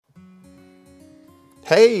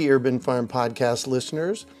Hey, Urban Farm Podcast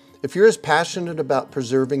listeners. If you're as passionate about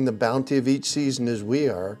preserving the bounty of each season as we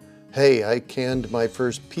are, hey, I canned my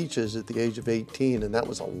first peaches at the age of 18, and that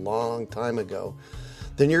was a long time ago,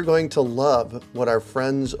 then you're going to love what our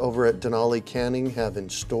friends over at Denali Canning have in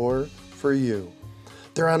store for you.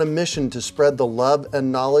 They're on a mission to spread the love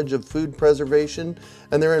and knowledge of food preservation,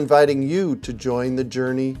 and they're inviting you to join the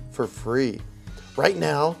journey for free. Right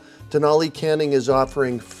now, Denali Canning is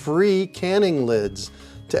offering free canning lids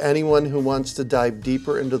to anyone who wants to dive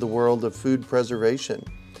deeper into the world of food preservation.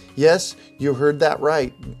 Yes, you heard that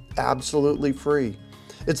right, absolutely free.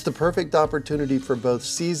 It's the perfect opportunity for both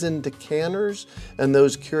seasoned canners and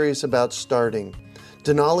those curious about starting.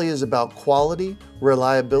 Denali is about quality,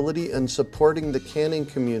 reliability, and supporting the canning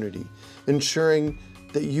community, ensuring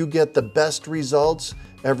that you get the best results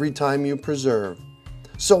every time you preserve.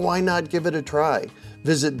 So why not give it a try?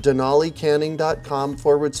 Visit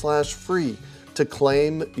denalicanning.com/free to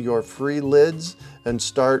claim your free lids and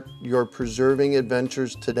start your preserving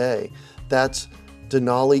adventures today. That's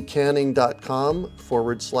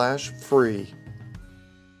denalicanning.com/free.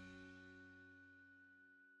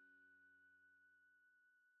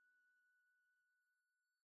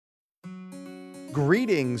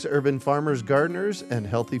 Greetings, urban farmers, gardeners, and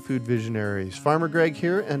healthy food visionaries. Farmer Greg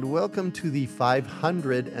here, and welcome to the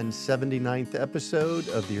 579th episode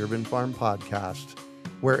of the Urban Farm Podcast,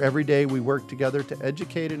 where every day we work together to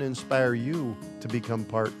educate and inspire you to become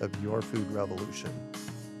part of your food revolution.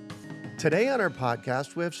 Today on our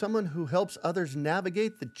podcast, we have someone who helps others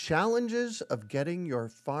navigate the challenges of getting your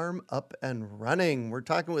farm up and running. We're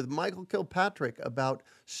talking with Michael Kilpatrick about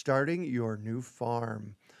starting your new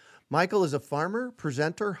farm. Michael is a farmer,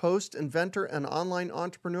 presenter, host, inventor, and online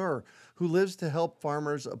entrepreneur who lives to help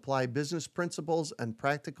farmers apply business principles and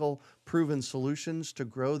practical, proven solutions to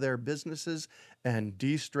grow their businesses and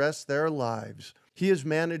de-stress their lives. He has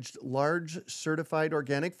managed large certified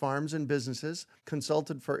organic farms and businesses,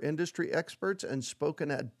 consulted for industry experts, and spoken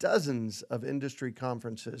at dozens of industry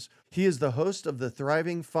conferences. He is the host of the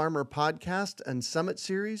Thriving Farmer podcast and summit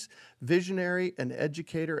series, visionary and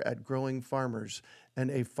educator at Growing Farmers, and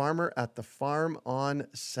a farmer at the Farm on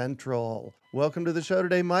Central. Welcome to the show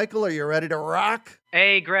today, Michael. Are you ready to rock?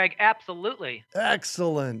 Hey, Greg, absolutely.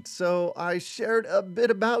 Excellent. So I shared a bit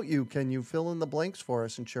about you. Can you fill in the blanks for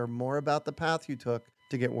us and share more about the path you took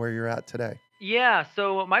to get where you're at today? Yeah,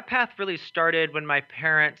 so my path really started when my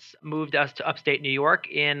parents moved us to upstate New York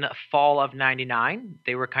in fall of 99.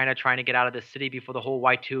 They were kind of trying to get out of the city before the whole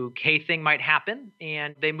Y2K thing might happen,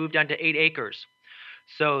 and they moved down to 8 acres.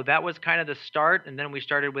 So that was kind of the start. And then we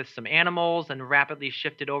started with some animals and rapidly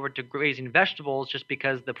shifted over to grazing vegetables just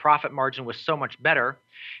because the profit margin was so much better.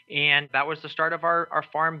 And that was the start of our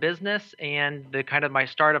farm business and the kind of my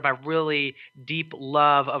start of my really deep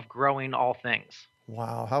love of growing all things.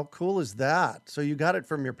 Wow, how cool is that? So you got it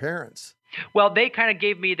from your parents. Well, they kind of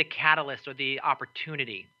gave me the catalyst or the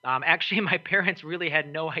opportunity. Actually, my parents really had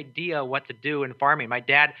no idea what to do in farming. My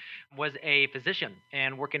dad was a physician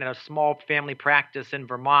and working at a small family practice in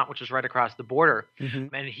Vermont, which is right across the border.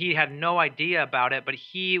 Mm-hmm. And he had no idea about it, but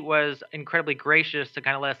he was incredibly gracious to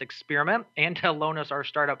kind of let us experiment and to loan us our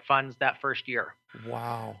startup funds that first year.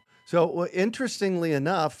 Wow. So interestingly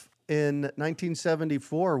enough, in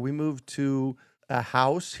 1974, we moved to a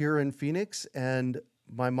house here in Phoenix, and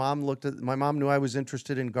my mom knew I was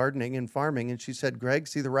interested in gardening and farming, and she said, Greg,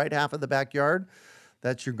 see the right half of the backyard?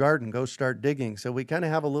 That's your garden. Go start digging. So we kind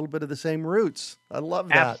of have a little bit of the same roots. I love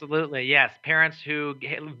that. Absolutely. Yes. Parents who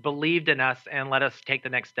believed in us and let us take the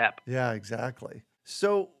next step. Yeah, exactly.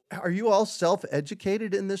 So are you all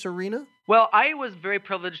self-educated in this arena? Well, I was very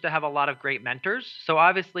privileged to have a lot of great mentors. So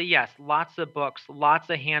obviously, yes, lots of books, lots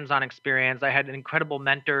of hands-on experience. I had incredible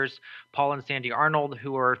mentors, Paul and Sandy Arnold,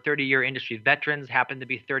 who are 30-year industry veterans, happened to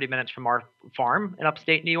be 30 minutes from our farm in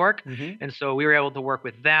upstate New York. Mm-hmm. And so we were able to work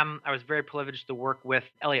with them. I was very privileged to work with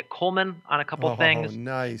Elliot Coleman on a couple things. Oh,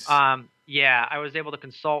 nice. Yeah, I was able to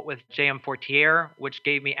consult with J.M. Fortier, which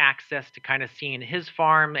gave me access to kind of seeing his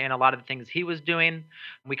farm and a lot of the things he was doing.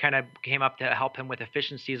 We kind of came up to help him with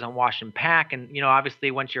efficiencies on wash and pack. And,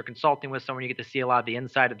 obviously, once you're consulting with someone, you get to see a lot of the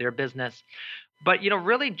inside of their business. But,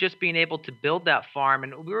 really just being able to build that farm.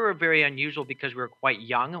 And we were very unusual because we were quite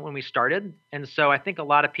young when we started. And so I think a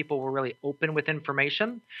lot of people were really open with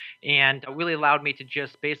information and really allowed me to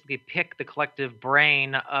just basically pick the collective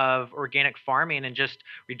brain of organic farming and just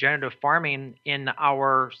regenerative farming in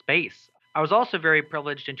our space. I was also very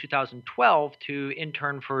privileged in 2012 to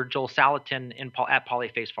intern for Joel Salatin at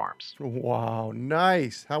Polyface Farms. Wow,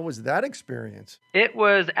 nice. How was that experience? It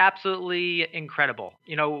was absolutely incredible.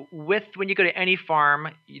 With when you go to any farm,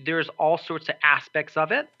 there's all sorts of aspects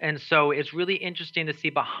of it. And so it's really interesting to see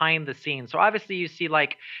behind the scenes. So obviously you see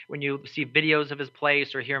like when you see videos of his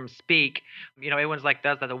place or hear him speak, everyone's like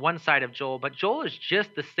that's the one side of Joel, but Joel is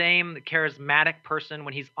just the same charismatic person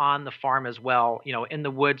when he's on the farm as well, in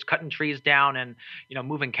the woods cutting trees down and,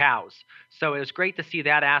 moving cows. So it was great to see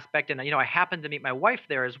that aspect. And I happened to meet my wife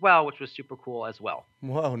there as well, which was super cool as well.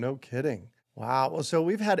 Whoa, no kidding. Wow. Well, so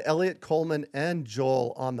we've had Elliot Coleman and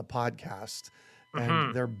Joel on the podcast, and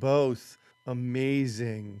Mhm. they're both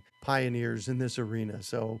amazing pioneers in this arena.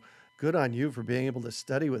 So good on you for being able to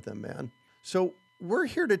study with them, man. So we're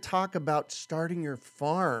here to talk about starting your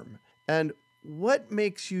farm and what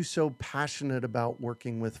makes you so passionate about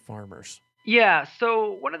working with farmers. Yeah.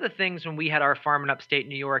 So one of the things when we had our farm in upstate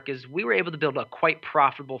New York is we were able to build a quite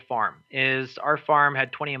profitable farm. Is our farm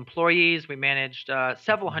had 20 employees. We managed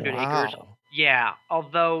several hundred acres. Wow. Yeah.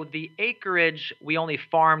 Although the acreage, we only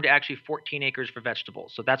farmed actually 14 acres for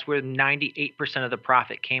vegetables. So that's where 98% of the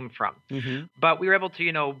profit came from. Mm-hmm. But we were able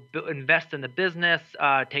to, invest in the business,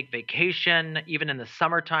 take vacation, even in the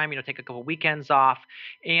summertime, take a couple weekends off.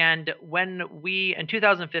 And in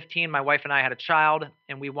 2015, my wife and I had a child,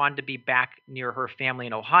 and we wanted to be back near her family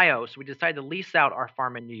in Ohio. So we decided to lease out our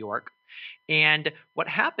farm in New York. And what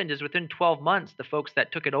happened is within 12 months, the folks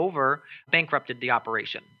that took it over bankrupted the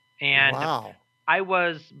operation. And Wow. I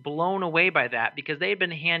was blown away by that because they had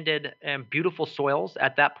been handed beautiful soils.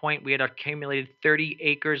 At that point, we had accumulated 30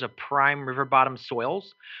 acres of prime river bottom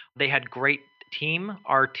soils. They had great team.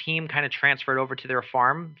 Our team kind of transferred over to their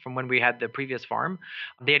farm from when we had the previous farm.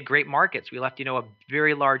 They had great markets. We left, a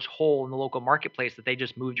very large hole in the local marketplace that they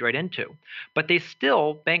just moved right into. But they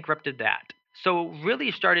still bankrupted that. So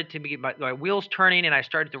really started to get my wheels turning, and I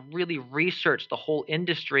started to really research the whole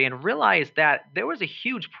industry and realized that there was a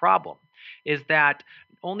huge problem is that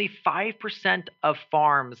only 5% of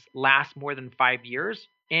farms last more than 5 years.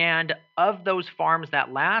 And of those farms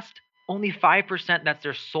that last, only 5% that's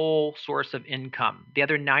their sole source of income. The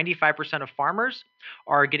other 95% of farmers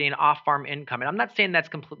are getting off farm income. And I'm not saying that's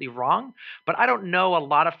completely wrong, but I don't know a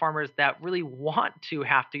lot of farmers that really want to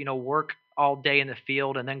have to, work all day in the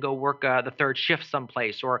field and then go work the third shift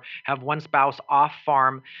someplace or have one spouse off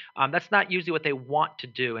farm. That's not usually what they want to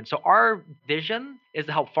do. And so our vision is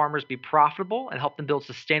to help farmers be profitable and help them build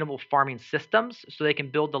sustainable farming systems so they can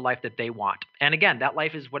build the life that they want. And again, that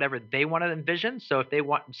life is whatever they want to envision. So if they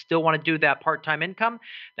still want to do that part-time income,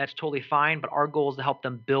 that's totally fine. But our goal is to help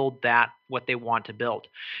them build that what they want to build.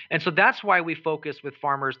 And so that's why we focus with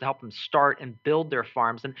farmers to help them start and build their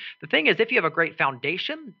farms. And the thing is, if you have a great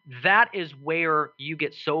foundation, that is where you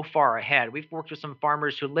get so far ahead. We've worked with some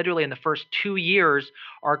farmers who literally in the first 2 years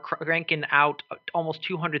are cranking out almost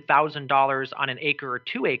 $200,000 on an acre or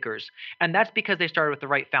 2 acres. And that's because they started with the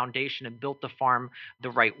right foundation and built the farm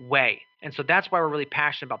the right way. And so that's why we're really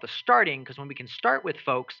passionate about the starting, because when we can start with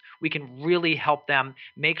folks, we can really help them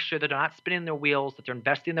make sure that they're not spinning their wheels, that they're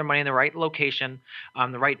investing their money in the right location,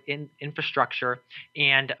 the right infrastructure,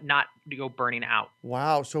 and not go burning out.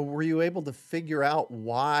 Wow. So were you able to figure out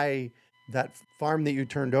why that farm that you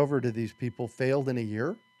turned over to these people failed in a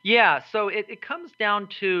year? Yeah, so it comes down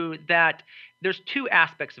to that there's two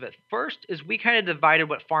aspects of it. First is we kind of divided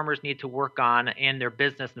what farmers need to work on in their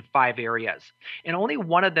business in 5 areas. And only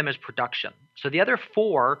one of them is production. So the other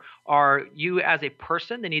four are you as a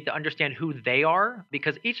person. They need to understand who they are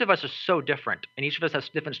because each of us is so different and each of us has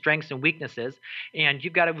different strengths and weaknesses. And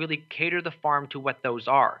you've got to really cater the farm to what those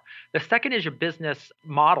are. The second is your business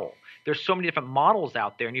model. There's so many different models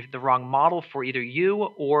out there, and if you have the wrong model for either you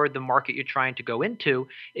or the market you're trying to go into,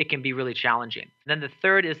 it can be really challenging. Then the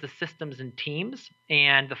third is the systems and teams,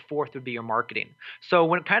 and the fourth would be your marketing. So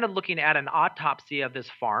when kind of looking at an autopsy of this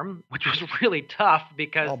farm, which was really tough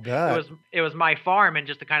because I'll bet. it was my farm, and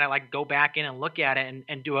just to kind of like go back in and look at it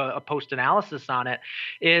and do a post analysis on it,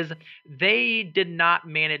 is they did not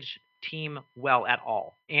manage team well at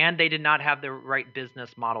all. And they did not have the right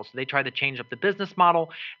business model. So they tried to change up the business model.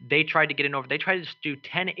 They tried to get in over, they tried to just do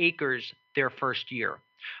 10 acres their first year.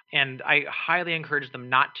 And I highly encouraged them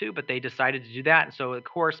not to, but they decided to do that. And so, of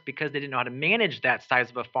course, because they didn't know how to manage that size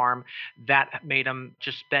of a farm, that made them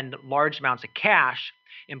just spend large amounts of cash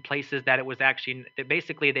in places that it was actually,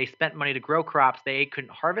 basically, they spent money to grow crops they A, couldn't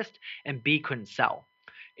harvest, and B, couldn't sell.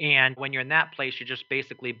 And when you're in that place, you're just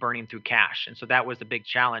basically burning through cash. And so that was the big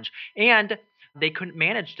challenge. And they couldn't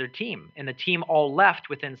manage their team. And the team all left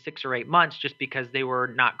within 6 or 8 months just because they were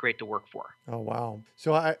not great to work for. Oh, wow.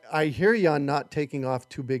 So I hear you on not taking off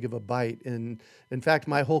too big of a bite. And in fact,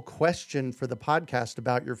 my whole question for the podcast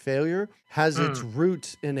about your failure has its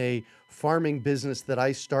roots in a farming business that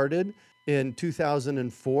I started in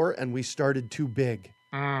 2004, and we started too big.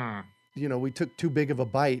 We took too big of a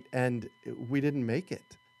bite and we didn't make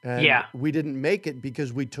it. And Yeah. we didn't make it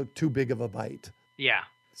because we took too big of a bite. Yeah.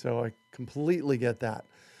 So I completely get that.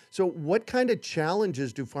 So what kind of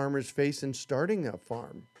challenges do farmers face in starting a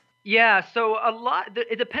farm? Yeah, so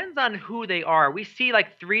it depends on who they are. We see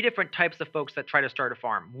like three different types of folks that try to start a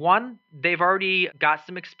farm. One, they've already got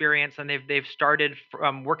some experience and they've started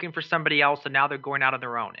working for somebody else, and now they're going out on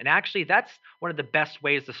their own. And actually, that's one of the best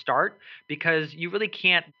ways to start, because you really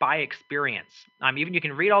can't buy experience. Even you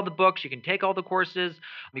can read all the books, you can take all the courses,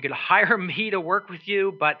 you can hire me to work with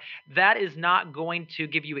you, but that is not going to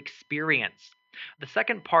give you experience. The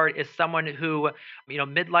second part is someone who,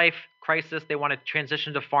 midlife crisis, they want to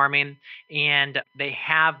transition to farming and they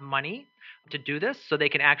have money to do this, so they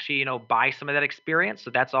can actually, buy some of that experience. So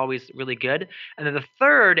that's always really good. And then the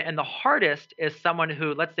third and the hardest is someone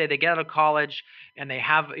who, let's say they get out of college and they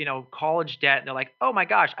have, college debt, and they're like, oh my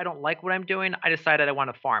gosh, I don't like what I'm doing. I decided I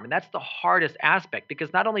want to farm. And that's the hardest aspect,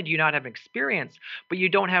 because not only do you not have experience, but you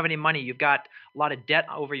don't have any money. You've got a lot of debt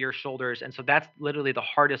over your shoulders. And so that's literally the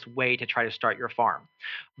hardest way to try to start your farm.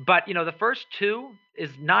 But, the first two is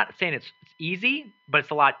not saying it's easy, but it's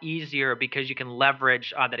a lot easier because you can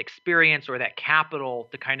leverage that experience or that capital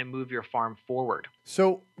to kind of move your farm forward.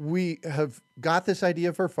 So we have got this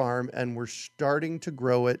idea for farm and we're starting to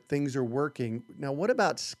grow it. Things are working. Now, what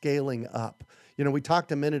about scaling up? We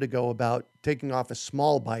talked a minute ago about taking off a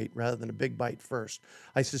small bite rather than a big bite first.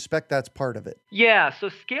 I suspect that's part of it. Yeah, so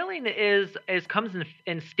scaling comes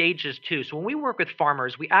in stages too. So when we work with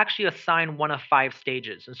farmers, we actually assign one of 5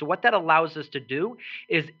 stages. And so what that allows us to do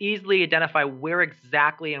is easily identify where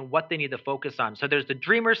exactly and what they need to focus on. So there's the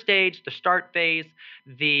dreamer stage, the start phase,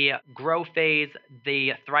 the grow phase,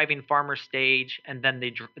 the thriving farmer stage, and then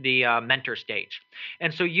the mentor stage.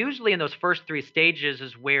 And so usually in those first 3 stages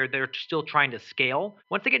is where they're still trying to scale.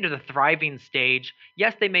 Once they get into the thriving stage,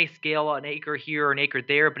 yes, they may scale an acre here or an acre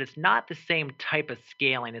there, but it's not the same type of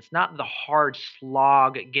scaling. It's not the hard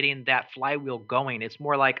slog getting that flywheel going. It's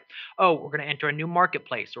more like, oh, we're going to enter a new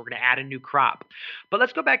marketplace, or we're going to add a new crop. But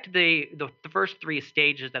let's go back to the first 3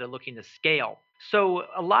 stages that are looking to scale. So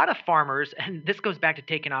a lot of farmers, and this goes back to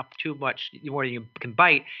taking off too much more than you can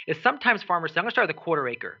bite, is sometimes farmers say, I'm going to start with a quarter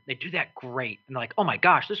acre. They do that great. And they're like, oh my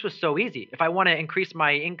gosh, this was so easy. If I want to increase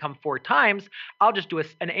my income 4 times, I'll just do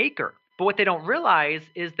an acre. But what they don't realize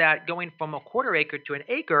is that going from a quarter acre to an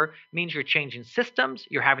acre means you're changing systems,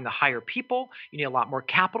 you're having to hire people, you need a lot more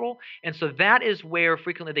capital. And so that is where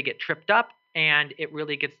frequently they get tripped up, and it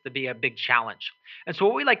really gets to be a big challenge. And so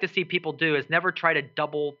what we like to see people do is never try to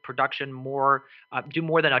double production do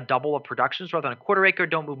more than a double of production. So rather than a quarter acre,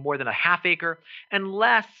 don't move more than a half acre,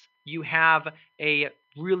 unless you have a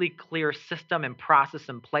really clear system and process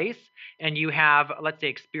in place, and you have, let's say,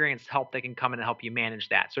 experienced help that can come in and help you manage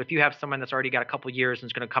that. So if you have someone that's already got a couple of years and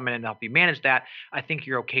is going to come in and help you manage that, I think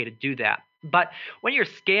you're okay to do that. But when you're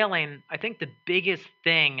scaling, I think the biggest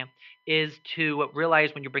thing is to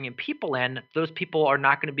realize when you're bringing people in, those people are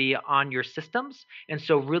not going to be on your systems. And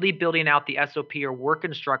so really building out the SOP or work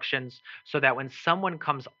instructions so that when someone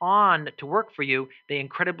comes on to work for you, they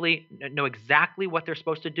incredibly know exactly what they're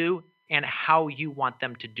supposed to do and how you want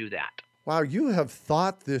them to do that. Wow, you have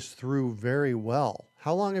thought this through very well.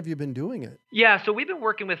 How long have you been doing it? Yeah, so we've been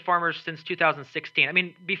working with farmers since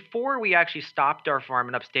 2016. Before we actually stopped our farm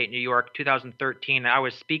in upstate New York, 2013, I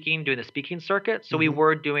was doing the speaking circuit. So we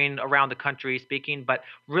were doing around the country speaking, but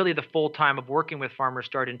really the full time of working with farmers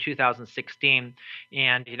started in 2016.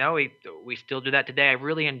 And, we still do that today. I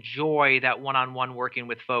really enjoy that one-on-one working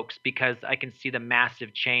with folks because I can see the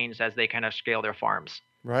massive change as they kind of scale their farms.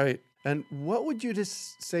 Right. And what would you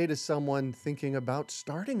just say to someone thinking about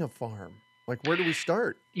starting a farm? Like, where do we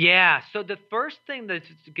start? Yeah. So the first thing to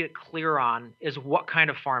get clear on is what kind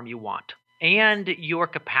of farm you want and your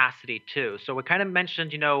capacity too. So we kind of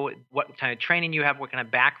mentioned, what kind of training you have, what kind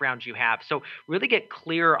of background you have. So really get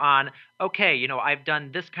clear on, okay, I've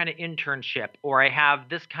done this kind of internship, or I have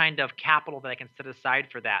this kind of capital that I can set aside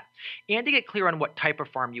for that. And to get clear on what type of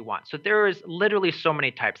farm you want. So there is literally so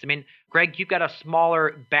many types. Greg, you've got a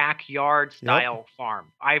smaller backyard style farm.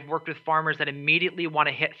 I've worked with farmers that immediately want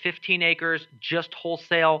to hit 15 acres, just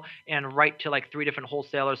wholesale, and right to like 3 different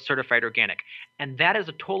wholesalers, certified organic. And that is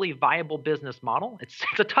a totally viable business model. It's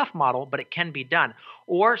a tough model, but it can be done.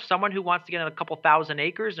 Or someone who wants to get in a couple thousand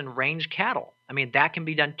acres and range cattle. That can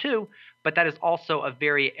be done too, but that is also a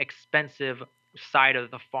very expensive side of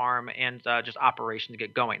the farm and just operation to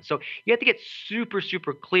get going. So you have to get super,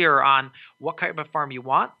 super clear on what kind of farm you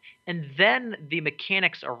want, and then the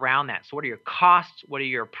mechanics around that. So what are your costs? What are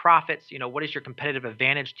your profits? What is your competitive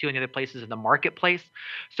advantage to any other places in the marketplace?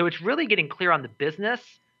 So it's really getting clear on the business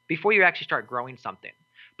before you actually start growing something.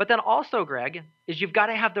 But then also, Greg, is you've got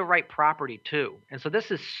to have the right property too. And so this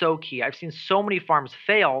is so key. I've seen so many farms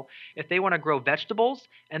fail if they want to grow vegetables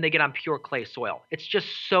and they get on pure clay soil. It's just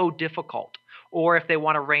so difficult. Or if they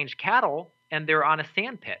want to range cattle and they're on a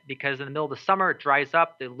sand pit, because in the middle of the summer it dries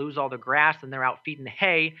up, they lose all the grass and they're out feeding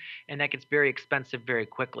hay, and that gets very expensive very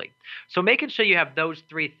quickly. So making sure you have those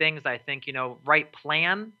three things, I think, right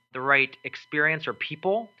plan, the right experience or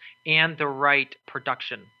people, and the right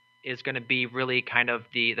production is going to be really kind of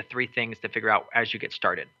the three things to figure out as you get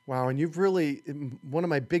started. Wow. And you've really, one of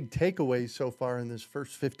my big takeaways so far in this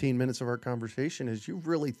first 15 minutes of our conversation is you've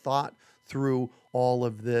really thought through all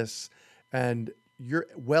of this, and you're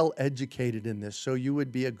well educated in this. So you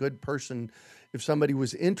would be a good person if somebody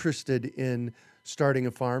was interested in starting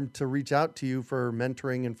a farm to reach out to you for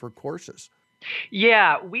mentoring and for courses.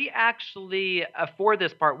 Yeah, we actually, for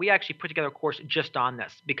this part, we actually put together a course just on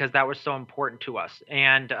this because that was so important to us.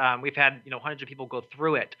 And we've had, hundreds of people go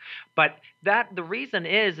through it. But the reason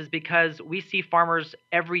is because we see farmers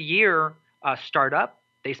every year start up.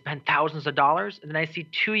 They spend thousands of dollars, and then I see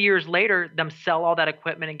 2 years later them sell all that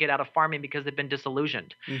equipment and get out of farming because they've been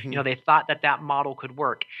disillusioned. Mm-hmm. They thought that model could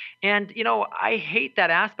work. And, I hate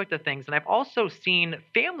that aspect of things. And I've also seen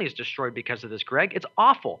families destroyed because of this, Greg. It's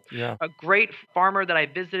awful. Yeah. A great farmer that I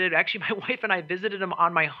visited, actually my wife and I visited him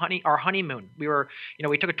on our honeymoon. We were,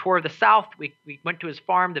 we took a tour of the South. We went to his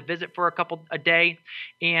farm to visit for a day.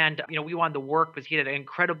 And, we wanted to work because he had an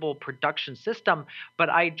incredible production system.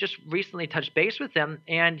 But I just recently touched base with him,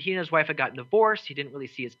 and he and his wife had gotten divorced. He didn't really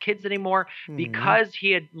see his kids anymore because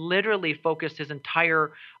he had literally focused his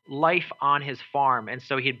entire life on his farm. And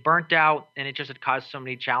so he had burnt out, and it just had caused so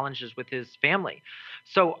many challenges with his family.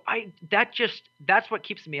 So that's what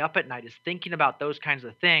keeps me up at night, is thinking about those kinds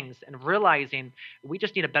of things and realizing we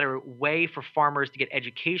just need a better way for farmers to get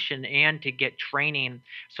education and to get training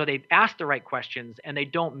so they ask the right questions and they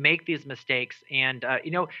don't make these mistakes. And,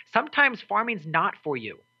 sometimes farming's not for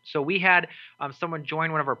you. So we had someone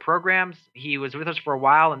join one of our programs. He was with us for a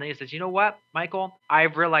while, and then he says, "You know what, Michael?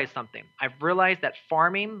 I've realized something. I've realized that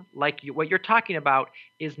farming, like what you're talking about,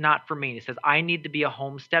 is not for me." He says, "I need to be a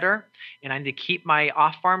homesteader, and I need to keep my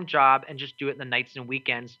off-farm job and just do it in the nights and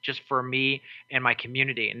weekends just for me and my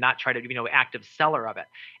community, and not try to be active seller of it."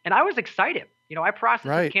 And I was excited. I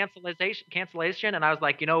processed his cancellation, and I was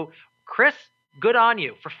like, Chris, good on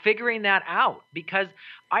you for figuring that out, because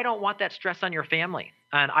I don't want that stress on your family.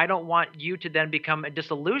 And I don't want you to then become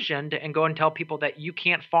disillusioned and go and tell people that you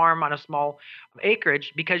can't farm on a small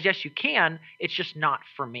acreage, because yes, you can. It's just not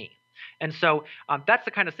for me. And so that's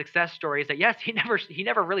the kind of success story, is that yes, he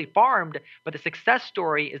never really farmed, but the success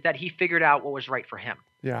story is that he figured out what was right for him.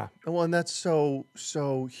 Yeah. Well, and that's so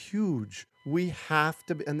huge. We have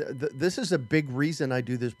to be, and this is a big reason I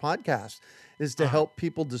do this podcast, is to help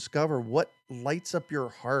people discover what lights up your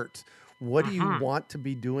heart. What do you want to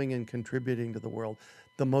be doing and contributing to the world?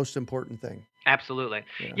 The most important thing. Absolutely.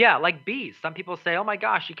 Yeah, like bees. Some people say, "Oh my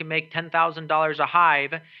gosh, you can make $10,000 a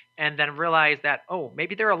hive," and then realize that, oh,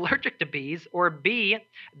 maybe they're allergic to bees, or B,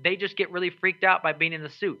 they just get really freaked out by being in a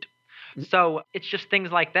suit. So it's just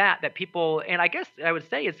things like that people, and I guess I would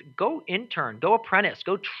say, is go intern, go apprentice,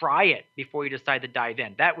 go try it before you decide to dive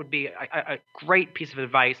in. That would be a great piece of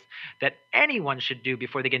advice that anyone should do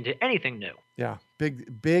before they get into anything new. Yeah.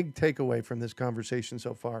 Big takeaway from this conversation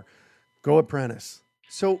so far. Go apprentice.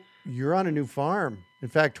 So you're on a new farm. In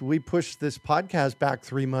fact, we pushed this podcast back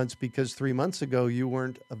 3 months because 3 months ago you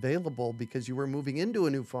weren't available because you were moving into a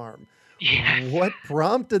new farm. Yes. What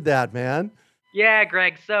prompted that, man? Yeah,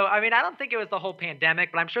 Greg. So, I don't think it was the whole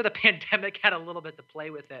pandemic, but I'm sure the pandemic had a little bit to play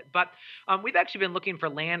with it. But we've actually been looking for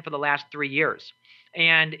land for the last 3 years.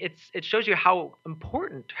 And it shows you how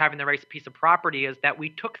important having the right piece of property is, that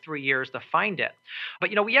we took 3 years to find it.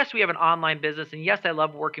 But, yes, we have an online business, and yes, I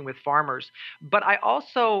love working with farmers. But I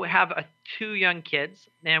also have 2 young kids,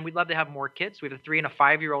 and we'd love to have more kids. We have a 3 and a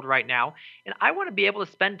 5-year-old right now, and I want to be able to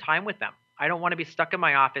spend time with them. I don't want to be stuck in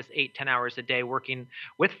my office 8-10 hours a day working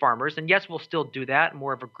with farmers. And yes, we'll still do that,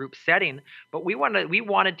 more of a group setting. But we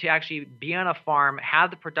wanted to actually be on a farm, have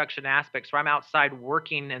the production aspects, where I'm outside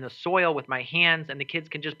working in the soil with my hands, and the kids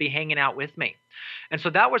can just be hanging out with me. And so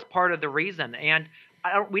that was part of the reason. And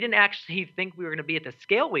we didn't actually think we were going to be at the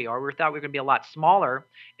scale we are. We thought we were going to be a lot smaller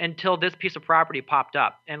until this piece of property popped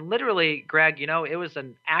up. And literally, Greg, it was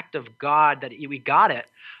an act of God that we got it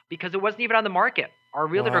because it wasn't even on the market. Our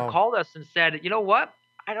realtor Wow. called us and said, you know what?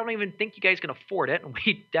 I don't even think you guys can afford it. And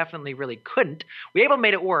we definitely really couldn't. We able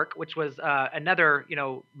made it work, which was another,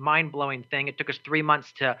 mind-blowing thing. It took us 3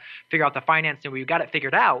 months to figure out the financing. We got it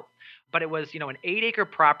figured out. But it was, an 8-acre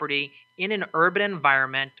property in an urban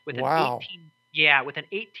environment with an Wow.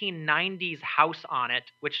 1890s house on it,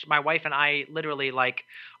 which my wife and I literally like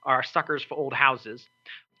are suckers for old houses,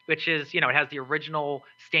 which is, it has the original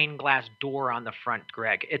stained glass door on the front,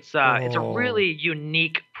 Greg. It's a Oh, really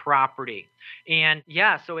unique property. And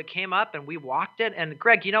yeah, so it came up and we walked it. And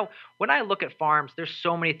Greg, when I look at farms, there's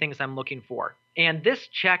so many things I'm looking for. And this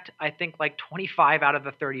checked, I think, like 25 out of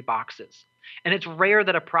the 30 boxes. And it's rare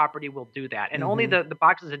that a property will do that. And only hmm, the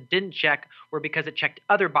boxes it didn't check were because it checked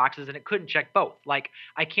other boxes and it couldn't check both. Like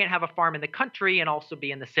I can't have a farm in the country and also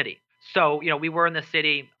be in the city. So, we were in the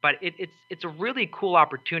city, but it's a really cool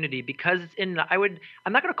opportunity because it's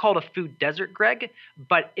I'm not going to call it a food desert, Greg,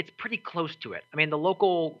 but it's pretty close to it. I mean, the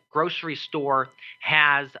local grocery store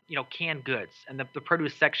has, canned goods and the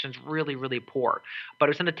produce section's really, really poor. But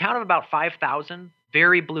it's in a town of about 5,000,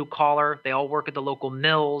 very blue collar. They all work at the local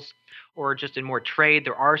mills or just in more trade.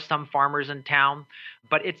 There are some farmers in town,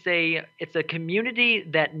 but it's a community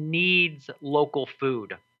that needs local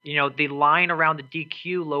food. The line around the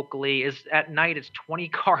DQ locally is at night it's 20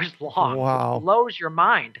 cars long. It wow. blows your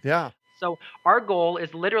mind. Yeah. So our goal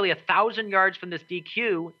is literally 1,000 yards from this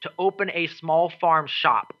DQ to open a small farm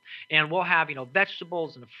shop, and we'll have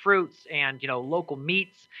vegetables and fruits and local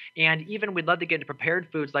meats, and even we'd love to get into prepared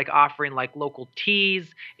foods like offering like local teas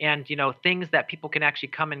and things that people can actually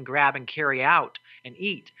come and grab and carry out and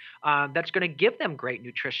eat. That's going to give them great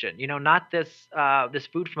nutrition. Not this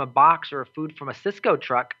food from a box or a food from a Cisco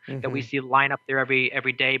truck that we Hmm. see line up there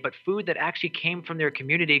every day, but food that actually came from their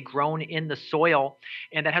community, grown in the soil,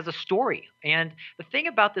 and that has a story. And the thing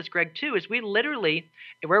about this, Greg, too, is we literally,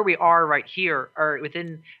 where we are right here, are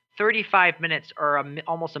within 35 minutes are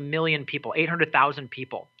almost a million people, 800,000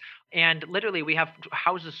 people. And literally, we have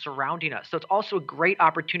houses surrounding us. So it's also a great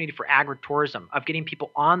opportunity for agritourism of getting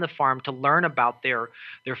people on the farm to learn about their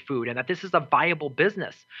food and that this is a viable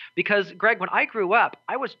business. Because, Greg, when I grew up,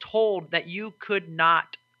 I was told that you could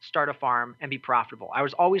not start a farm and be profitable. I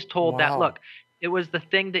was always told that, Wow. look, it was the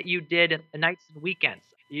thing that you did at the nights and weekends.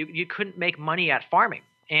 You couldn't make money at farming.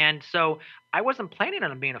 And so I wasn't planning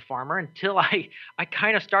on being a farmer until I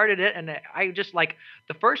kind of started it. And I just like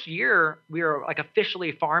the first year we were like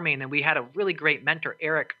officially farming and we had a really great mentor,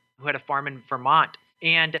 Eric, who had a farm in Vermont.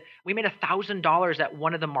 And we made $1,000 at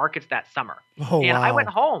one of the markets that summer. Oh, And I went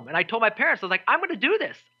wow. home and I told my parents, I was like, I'm going to do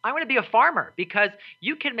this. I'm going to be a farmer because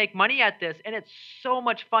you can make money at this. And it's so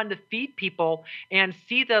much fun to feed people and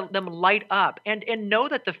see them light up and know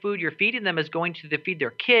that the food you're feeding them is going to feed their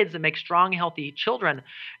kids and make strong, healthy children,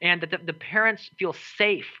 and that the parents feel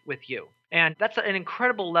safe with you. And that's an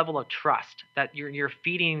incredible level of trust that you're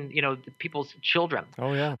feeding, the people's children.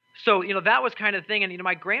 Oh, yeah. So, that was kind of the thing. And,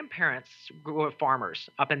 my grandparents grew up farmers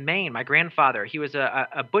up in Maine. My grandfather, he was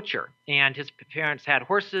a butcher, and his parents had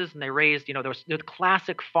horses, and they raised, there was the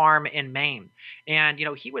classic farm in Maine. And,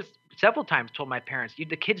 he was several times told my parents,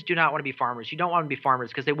 the kids do not want to be farmers. You don't want to be farmers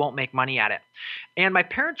because they won't make money at it. And my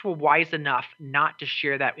parents were wise enough not to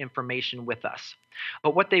share that information with us.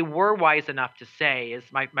 But what they were wise enough to say is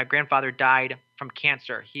my grandfather died from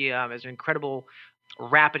cancer. He was an incredible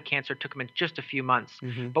rapid cancer, took him in just a few months.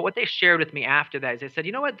 Hmm. But what they shared with me after that is they said,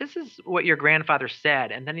 you know what, this is what your grandfather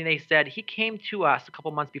said. And then they said he came to us a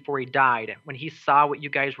couple months before he died when he saw what you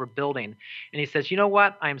guys were building. And he says, you know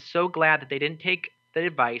what, I am so glad that they didn't take the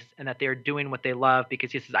advice and that they're doing what they love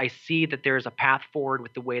because he says, I see that there's a path forward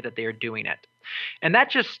with the way that they are doing it. And that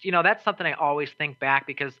just, that's something I always think back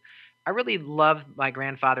because I really loved my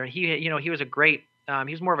grandfather. And he was a great,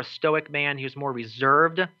 he was more of a stoic man. He was more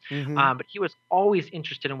reserved, Hmm. but he was always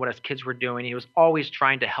interested in what his kids were doing. He was always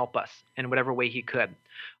trying to help us in whatever way he could.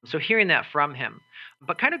 So hearing that from him,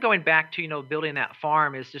 but kind of going back to building that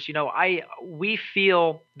farm is just we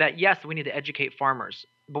feel that yes, we need to educate farmers,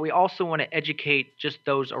 but we also want to educate just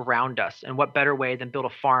those around us. And what better way than build a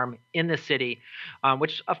farm in the city,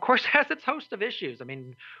 which of course has its host of issues. I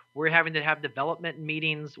mean, we're having to have development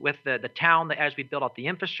meetings with the town as we build out the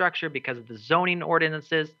infrastructure because of the zoning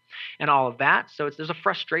ordinances and all of that. So there's a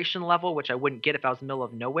frustration level, which I wouldn't get if I was in the middle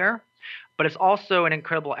of nowhere. But it's also an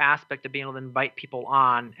incredible aspect of being able to invite people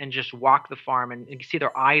on and just walk the farm and see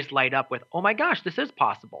their eyes light up with, oh my gosh, this is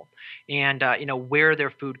possible. And, where their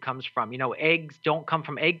food comes from. Eggs don't come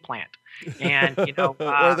from eggplant. And,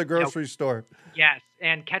 Or the grocery store. yes,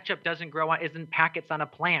 and ketchup isn't packets on a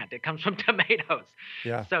plant. It comes from tomatoes.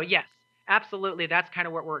 Yeah. So yes, absolutely, that's kind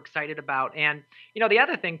of what we're excited about. And the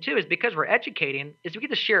other thing too is because we're educating, is we get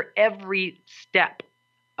to share every step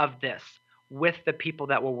of this with the people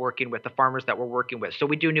that we're working with, the farmers that we're working with. So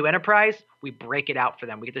we do new enterprise, we break it out for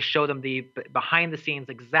them. We get to show them the behind the scenes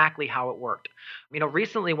exactly how it worked.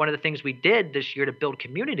 Recently one of the things we did this year to build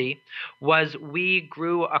community was we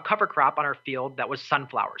grew a cover crop on our field that was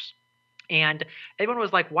sunflowers. And everyone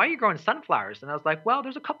was like, why are you growing sunflowers? And I was like, well,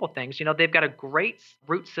 there's a couple things. They've got a great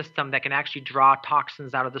root system that can actually draw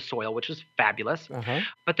toxins out of the soil, which is fabulous.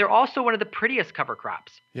 But they're also one of the prettiest cover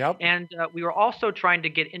crops. Yep. And we were also trying to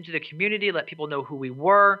get into the community, let people know who we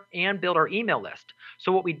were, and build our email list.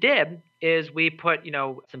 So what we did is we put,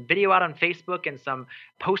 some video out on Facebook and some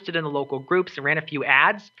posted in the local groups and ran a few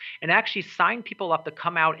ads and actually signed people up to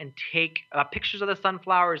come out and take pictures of the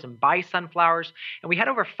sunflowers and buy sunflowers. And we had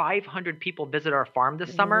over 500 people visit our farm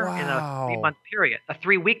this summer in a 3-month period, a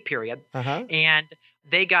 3-week period. And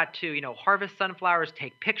they got to, harvest sunflowers,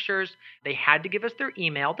 take pictures. They had to give us their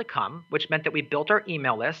email to come, which meant that we built our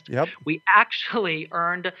email list. Yep. We actually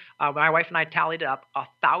earned, my wife and I tallied it up,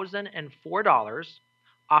 $1,004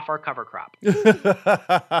 off our cover crop.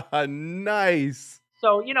 Nice.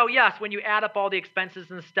 So, yes, when you add up all the expenses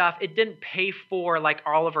and stuff, it didn't pay for like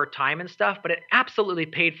all of our time and stuff, but it absolutely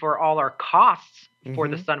paid for all our costs for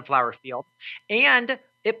the sunflower field. And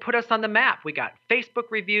it put us on the map. We got Facebook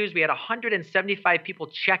reviews. We had 175 people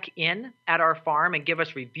check in at our farm and give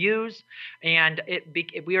us reviews. And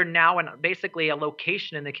we are now in basically a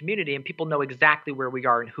location in the community, and people know exactly where we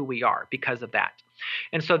are and who we are because of that.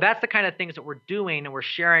 And so that's the kind of things that we're doing and we're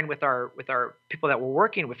sharing with our people that we're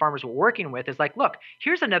working with, farmers we're working with, is like, look,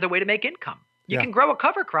 here's another way to make income. You can grow a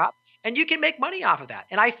cover crop and you can make money off of that.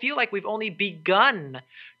 And I feel like we've only begun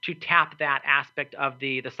to tap that aspect of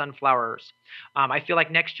the sunflowers. I feel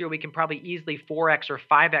like next year we can probably easily 4x or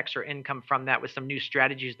 5x our income from that with some new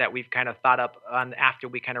strategies that we've kind of thought up on after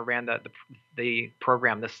we kind of ran the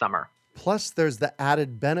program this summer. Plus, there's the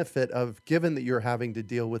added benefit of, given that you're having to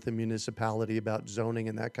deal with the municipality about zoning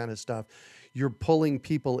and that kind of stuff, you're pulling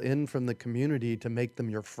people in from the community to make them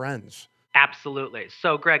your friends. Absolutely.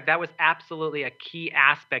 So, Greg, that was absolutely a key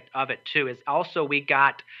aspect of it, too, is also we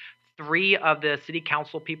got 3 of the city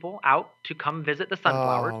council people out to come visit the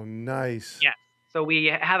sunflowers. Oh, nice. Yes. So we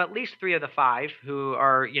have at least 3 of the 5 who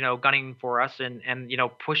are, gunning for us and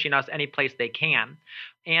pushing us any place they can.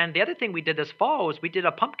 And the other thing we did this fall was we did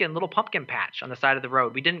a little pumpkin patch on the side of the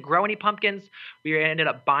road. We didn't grow any pumpkins. We ended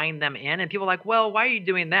up buying them in. And people are like, well, why are you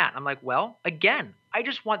doing that? I'm like, well, again, I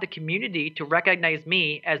just want the community to recognize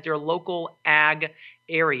me as their local ag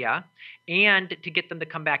area and to get them to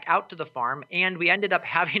come back out to the farm. And we ended up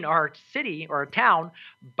having our city or our town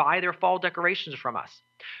buy their fall decorations from us.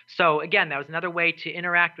 So again, that was another way to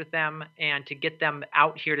interact with them and to get them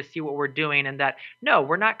out here to see what we're doing, and that, no,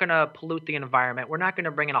 we're not going to pollute the environment. We're not going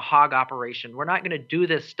to bring in a hog operation. We're not going to do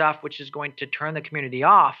this stuff which is going to turn the community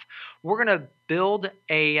off. We're going to build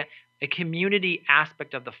a community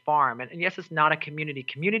aspect of the farm. And yes, it's not a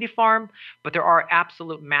community farm, but there are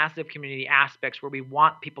absolute massive community aspects where we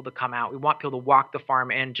want people to come out. We want people to walk the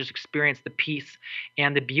farm and just experience the peace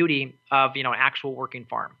and the beauty of, an actual working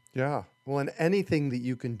farm. Yeah. Well, and anything that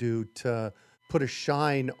you can do to put a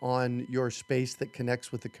shine on your space that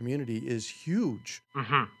connects with the community is huge.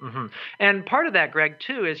 And part of that, Greg,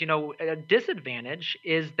 too, is, a disadvantage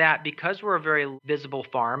is that because we're a very visible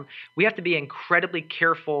farm, we have to be incredibly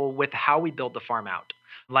careful with how we build the farm out.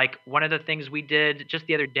 Like one of the things we did just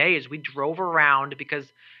the other day is we drove around, because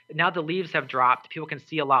now the leaves have dropped, people can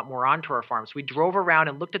see a lot more onto our farm. So we drove around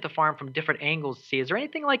and looked at the farm from different angles to see, is there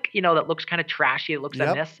anything like, that looks kind of trashy, it looks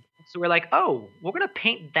like this? So we're like, oh, we're going to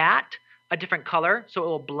paint that a different color so it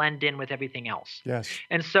will blend in with everything else. Yes.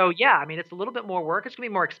 And so, yeah, I mean, it's a little bit more work. It's going to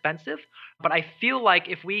be more expensive. But I feel like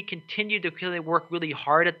if we continue to really work really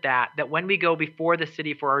hard at that when we go before the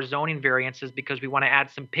city for our zoning variances, because we want to add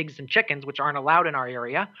some pigs and chickens, which aren't allowed in our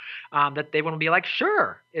area, that they want to be like,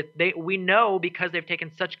 sure. We know, because they've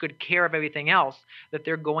taken such good care of everything else, that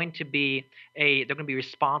they're going to be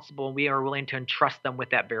responsible, and we are willing to entrust them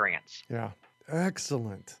with that variance. Yeah.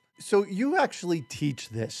 Excellent. So you actually teach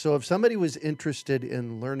this. So if somebody was interested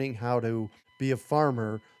in learning how to be a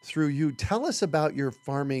farmer through you, tell us about your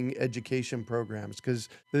farming education programs, because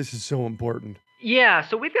this is so important. Yeah,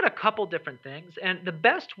 so we've got a couple different things. And the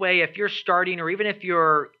best way, if you're starting or even if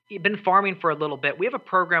you've been farming for a little bit, we have a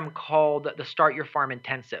program called the Start Your Farm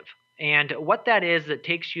Intensive. And what that is, it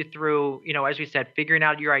takes you through, as we said, figuring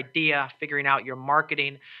out your idea, figuring out your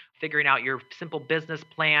marketing, figuring out your simple business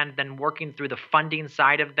plan, then working through the funding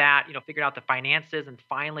side of that, figuring out the finances and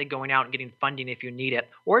finally going out and getting funding if you need it.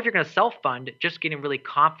 Or if you're going to self-fund, just getting really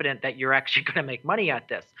confident that you're actually going to make money at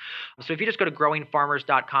this. So if you just go to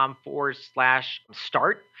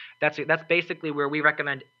growingfarmers.com/start, that's basically where we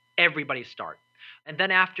recommend everybody start. And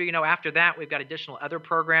then after that, we've got additional other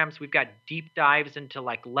programs. We've got deep dives into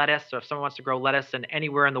like lettuce. So if someone wants to grow lettuce in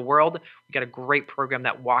anywhere in the world, we've got a great program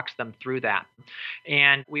that walks them through that.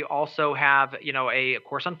 And we also have, a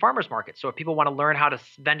course on farmers markets. So if people want to learn how to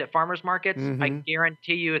vend at farmers markets, I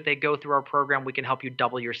guarantee you if they go through our program, we can help you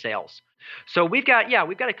double your sales. So we've got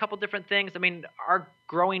a couple different things. I mean, our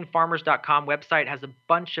growingfarmers.com website has a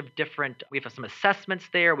bunch of we have some assessments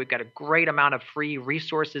there. We've got a great amount of free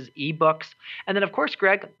resources, ebooks. And then of course,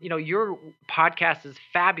 Greg, your podcast is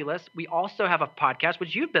fabulous. We also have a podcast,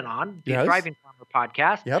 which you've been on, the Thriving Farmer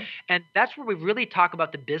podcast. Yep. And that's where we really talk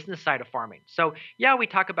about the business side of farming. So yeah, we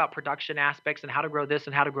talk about production aspects and how to grow this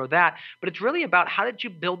and how to grow that, but it's really about how did you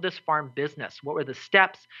build this farm business? What were the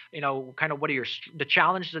steps? Kind of what are the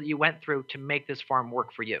challenges that you went through to make this farm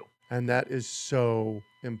work for you? And that is so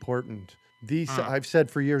important. I've said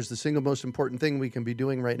for years, the single most important thing we can be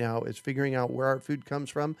doing right now is figuring out where our food comes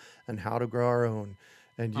from and how to grow our own.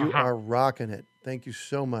 And you are rocking it. Thank you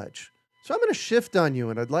so much. So I'm going to shift on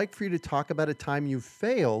you, and I'd like for you to talk about a time you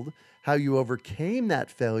failed, how you overcame that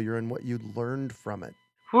failure, and what you learned from it.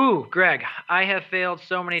 Whew, Greg, I have failed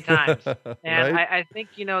so many times. And Right? I think,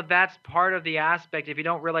 that's part of the aspect. If you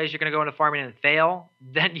don't realize you're going to go into farming and fail,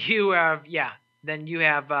 then you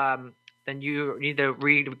need to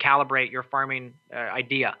recalibrate your farming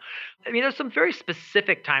idea. I mean, there's some very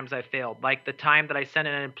specific times I failed, like the time that I sent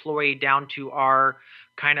an employee down to our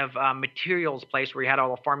kind of materials place where we had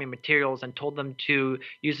all the farming materials and told them to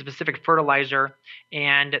use a specific fertilizer,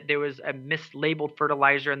 and there was a mislabeled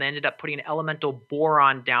fertilizer, and they ended up putting elemental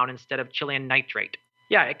boron down instead of Chilean nitrate.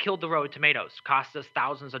 Yeah, it killed the row of tomatoes, cost us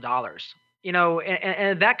thousands of dollars.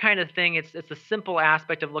 And that kind of thing, it's a simple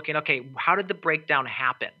aspect of looking, okay, how did the breakdown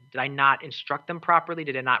happen? Did I not instruct them properly?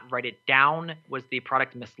 Did I not write it down? Was the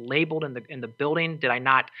product mislabeled in the building? Did I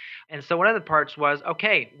not? And so one of the parts was,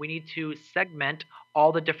 okay, we need to segment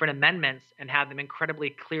all the different amendments and have them incredibly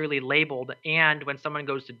clearly labeled. And when someone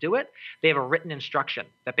goes to do it, they have a written instruction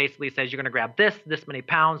that basically says you're going to grab this many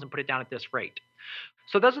pounds and put it down at this rate.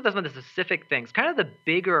 So those are some of the specific things. Kind of the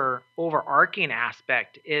bigger overarching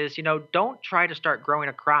aspect is, don't try to start growing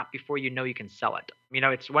a crop before you know you can sell it.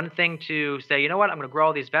 It's one thing to say, you know what, I'm going to grow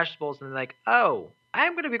all these vegetables, and they're like, oh,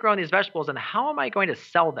 I'm going to be growing these vegetables, and how am I going to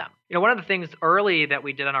sell them? One of the things early that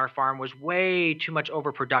we did on our farm was way too much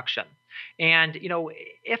overproduction. And,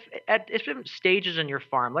 if at different stages in your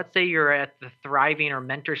farm, let's say you're at the thriving or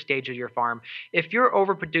mentor stage of your farm, if you're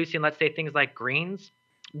overproducing, let's say things like greens,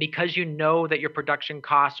 because you know that your production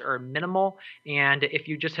costs are minimal, and if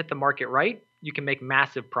you just hit the market right, you can make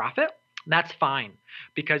massive profit. That's fine,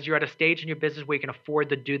 because you're at a stage in your business where you can afford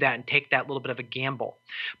to do that and take that little bit of a gamble.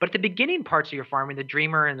 But at the beginning parts of your farming, the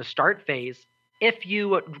dreamer and the start phase, if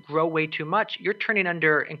you grow way too much, you're turning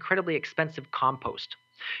under incredibly expensive compost.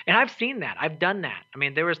 And I've seen that. I've done that. I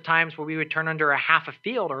mean, there was times where we would turn under a half a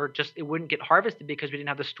field, or just it wouldn't get harvested because we didn't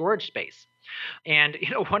have the storage space. And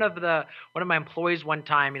one of my employees one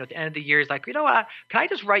time, at the end of the year, he's like, what? Can I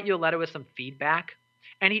just write you a letter with some feedback?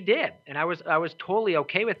 And he did. And I was totally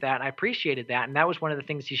okay with that. And I appreciated that. And that was one of the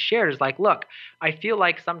things he shared is like, look, I feel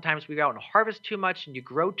like sometimes we go out and harvest too much and you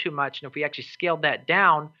grow too much. And if we actually scaled that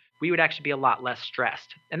down, we would actually be a lot less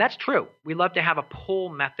stressed. And that's true. We love to have a pull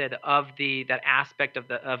method of that aspect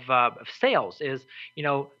of sales is,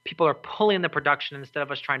 people are pulling the production instead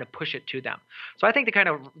of us trying to push it to them. So I think to kind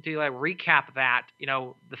of recap that,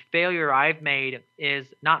 the failure I've made is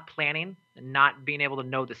not planning and not being able to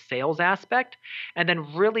know the sales aspect. And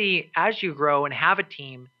then really, as you grow and have a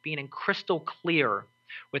team, being in crystal clear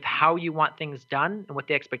with how you want things done and what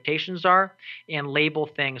the expectations are, and label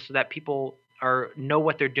things so that people know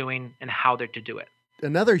what they're doing and how they're to do it.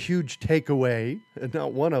 Another huge takeaway, and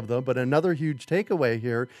not one of them, but another huge takeaway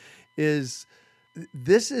here is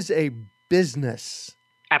this is a business.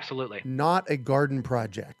 Absolutely. Not a garden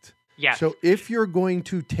project. Yes. So if you're going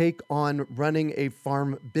to take on running a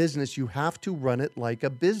farm business, you have to run it like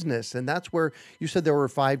a business. And that's where you said there were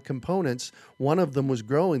 5 components. One of them was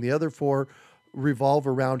growing. The other 4 revolve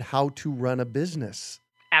around how to run a business.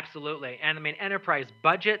 Absolutely. And I mean, enterprise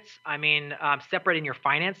budgets, I mean, separating your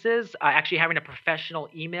finances, actually having a professional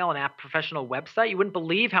email and a professional website. You wouldn't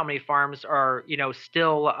believe how many farms are,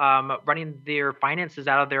 still running their finances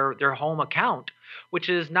out of their home account, which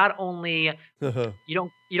is not only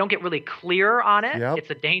you don't get really clear on it. Yep. It's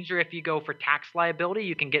a danger if you go for tax liability,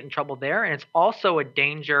 you can get in trouble there, and it's also a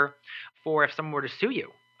danger for if someone were to sue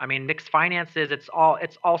you. I mean, mixed finances, it's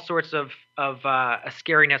all sorts of a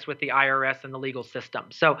scariness with the IRS and the legal system.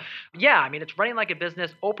 So, yeah, I mean, it's running like a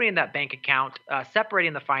business, opening that bank account,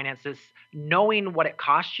 separating the finances, knowing what it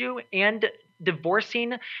costs you, and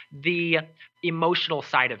divorcing the emotional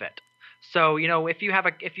side of it. So, if you have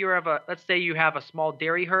a let's say you have a small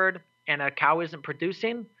dairy herd and a cow isn't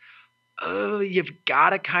producing, you've got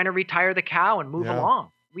to kind of retire the cow and move Yeah.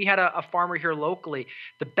 along. We had a farmer here locally,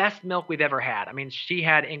 the best milk we've ever had. I mean, she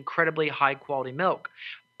had incredibly high quality milk,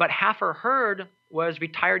 but half her herd was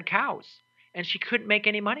retired cows, and she couldn't make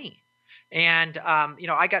any money. And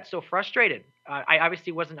I got so frustrated. I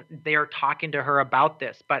obviously wasn't there talking to her about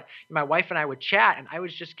this, but my wife and I would chat, and I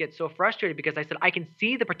would just get so frustrated because I said I can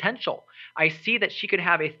see the potential. I see that she could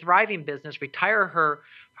have a thriving business, retire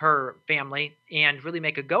her family, and really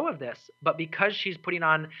make a go of this. But because she's putting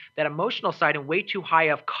on that emotional side and way too high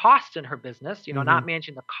of costs in her business, Hmm. not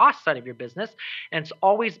managing the cost side of your business, and it's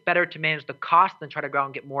always better to manage the cost than try to go out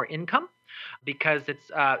and get more income because it's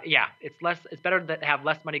better to have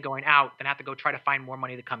less money going out than have to go try to find more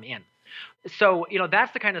money to come in. So,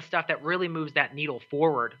 that's the kind of stuff that really moves that needle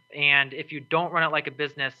forward. And if you don't run it like a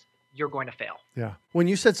business, you're going to fail. Yeah. When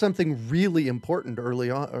you said something really important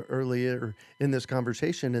earlier in this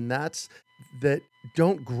conversation, and that's that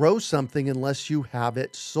don't grow something unless you have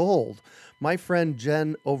it sold. My friend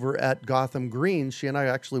Jen over at Gotham Green, she and I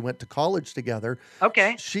actually went to college together.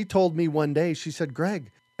 Okay. She told me one day, she said,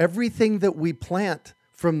 Greg, everything that we plant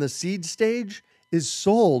from the seed stage is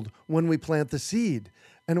sold when we plant the seed.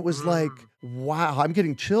 And it was like, Mm, wow, I'm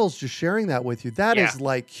getting chills just sharing that with you. That yeah. is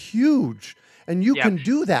like huge. And you Yeah. can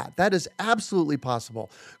do that. That is absolutely possible.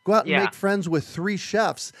 Go out and Yeah. make friends with 3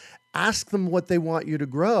 chefs. Ask them what they want you to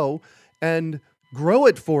grow and grow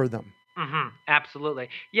it for them. Absolutely.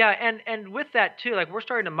 Yeah, and with that too, like we're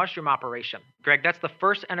starting a mushroom operation, Greg. That's the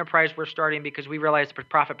first enterprise we're starting because we realize the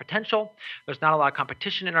profit potential. There's not a lot of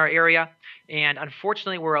competition in our area, and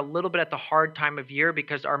unfortunately, we're a little bit at the hard time of year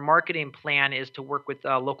because our marketing plan is to work with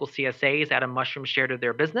local CSAs at a mushroom share to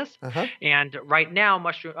their business. Uh-huh. And right now,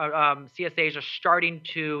 mushroom CSAs are starting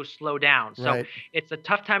to slow down. So Right. it's a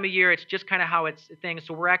tough time of year. It's just kind of how it's things.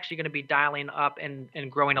 So we're actually going to be dialing up and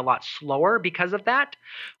growing a lot slower because of that.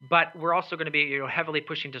 But we're also going to be heavily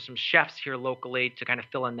pushing to some chefs here locally to kind of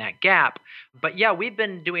fill in that gap. But yeah, we've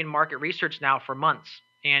been doing market research now for months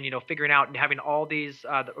and figuring out and having all these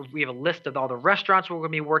we have a list of all the restaurants we're going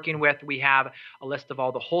to be working with. We have a list of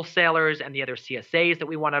all the wholesalers and the other CSAs that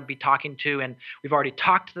we want to be talking to, and we've already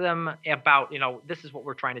talked to them about this is what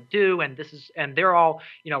we're trying to do, and they're all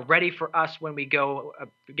ready for us when we go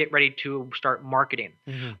get ready to start marketing.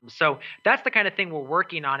 Hmm. So that's the kind of thing we're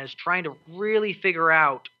working on, is trying to really figure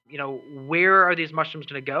out where are these mushrooms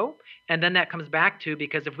going to go. And then that comes back to,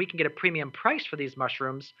 because if we can get a premium price for these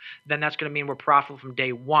mushrooms, then that's going to mean we're profitable from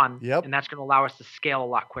day one. Yep. And that's going to allow us to scale a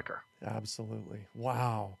lot quicker. Absolutely.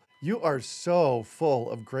 Wow. You are so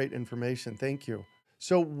full of great information. Thank you.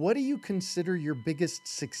 So, what do you consider your biggest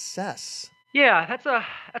success? Yeah, that's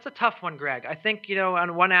a tough one, Greg. I think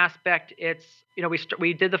on one aspect, it's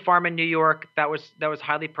we did the farm in New York. That was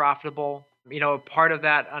highly profitable. Part of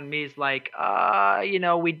that on me is like,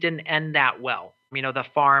 we didn't end that well. The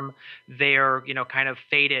farm there, kind of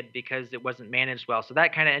faded because it wasn't managed well. So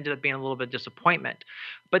that kind of ended up being a little bit of disappointment.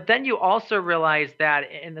 But then you also realize that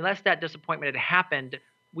unless that disappointment had happened,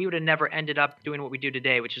 we would have never ended up doing what we do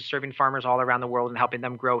today, which is serving farmers all around the world and helping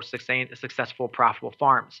them grow successful, profitable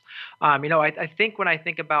farms. I think when I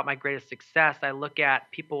think about my greatest success, I look at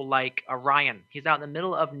people like Ryan. He's out in the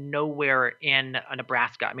middle of nowhere in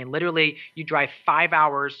Nebraska. I mean, literally, you drive 5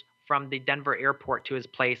 hours from the Denver airport to his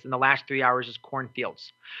place, and the last 3 hours is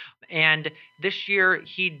cornfields. And this year,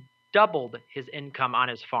 he doubled his income on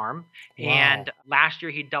his farm. Wow. And last year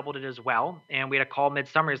he doubled it as well. And we had a call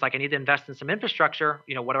midsummer. He's like, I need to invest in some infrastructure.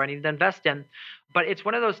 What do I need to invest in? But it's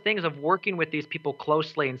one of those things of working with these people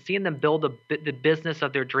closely and seeing them build the business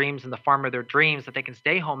of their dreams and the farm of their dreams, that they can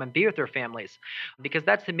stay home and be with their families. Because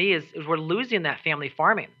that to me is we're losing that family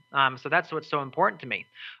farming. So that's what's so important to me.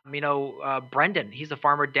 Brendan, he's a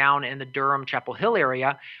farmer down in the Durham Chapel Hill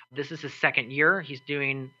area. This is his second year. He's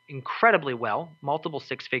doing incredibly well, multiple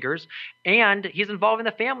six figures, and he's involving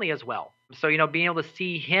the family as well. So, being able to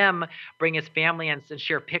see him bring his family and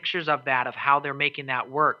share pictures of that, of how they're making that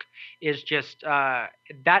work, is just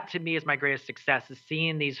that to me is my greatest success, is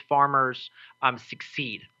seeing these farmers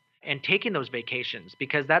succeed and taking those vacations,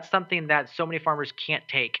 because that's something that so many farmers can't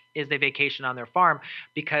take, is they vacation on their farm,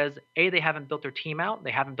 because A, they haven't built their team out,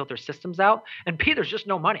 they haven't built their systems out, and B, there's just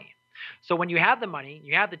no money. So when you have the money,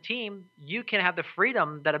 you have the team, you can have the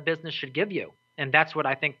freedom that a business should give you. And that's what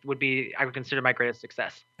I think I would consider my greatest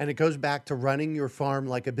success. And it goes back to running your farm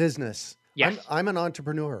like a business. Yes. I'm an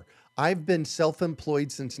entrepreneur. I've been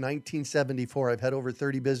self-employed since 1974. I've had over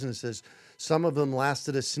 30 businesses. Some of them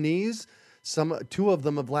lasted a sneeze. Two of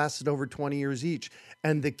them have lasted over 20 years each.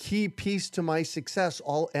 And the key piece to my success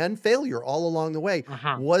and failure all along the way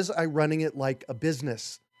was I running it like a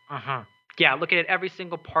business. Yeah, looking at every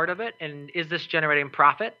single part of it. And is this generating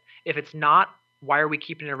profit? If it's not, why are we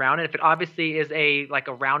keeping it around? And if it obviously is a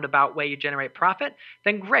roundabout way you generate profit,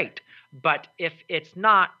 then great. But if it's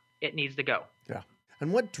not, it needs to go. Yeah.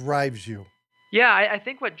 And what drives you? Yeah, I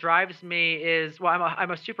think what drives me is, well, I'm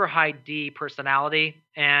a super high D personality,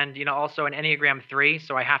 and also an Enneagram 3,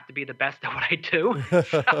 so I have to be the best at what I do.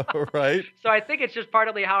 Right. So I think it's just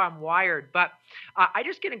partly how I'm wired, but I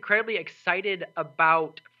just get incredibly excited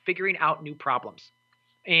about figuring out new problems.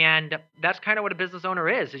 And that's kind of what a business owner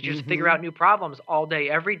is just figure out new problems all day,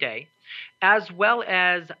 every day, as well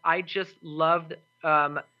as I just love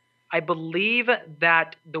I believe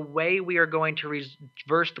that the way we are going to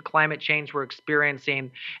reverse the climate change we're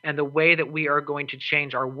experiencing, and the way that we are going to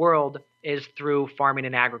change our world, is through farming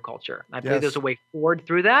and agriculture. I believe there's a way forward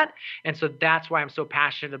through that. And so that's why I'm so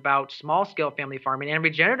passionate about small scale family farming and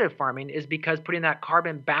regenerative farming, is because putting that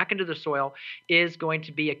carbon back into the soil is going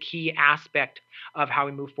to be a key aspect of how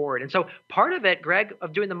we move forward. And so part of it, Greg,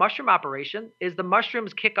 of doing the mushroom operation is the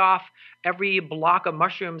mushrooms kick off. Every block of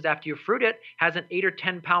mushrooms after you fruit it has an 8 or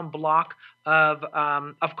 10 pound block of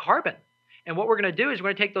carbon. And what we're going to do is we're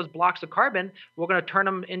going to take those blocks of carbon, we're going to turn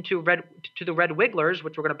them into the red wigglers,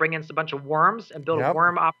 which we're going to bring in a bunch of worms and build a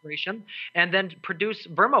worm operation, and then produce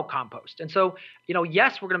vermicompost. And so,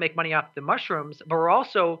 yes, we're going to make money off the mushrooms, but we're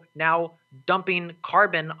also now dumping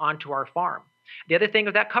carbon onto our farm. The other thing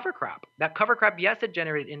is that cover crop. Yes, it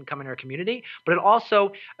generated income in our community, but it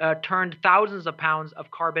also turned thousands of pounds of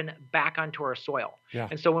carbon back onto our soil. Yeah.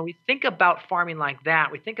 And so when we think about farming like that,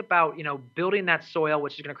 we think about, building that soil,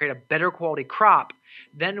 which is going to create a better quality crop.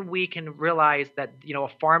 Then we can realize that, a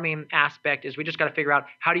farming aspect is we just got to figure out,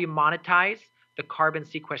 how do you monetize the carbon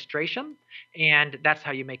sequestration? And that's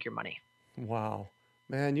how you make your money. Wow,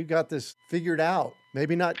 man, you got this figured out.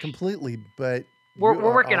 Maybe not completely, but we're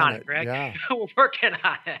working on it, Greg. Yeah. We're working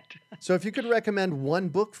on it. So if you could recommend one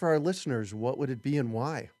book for our listeners, what would it be and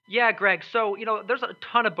why? Yeah, Greg. So, there's a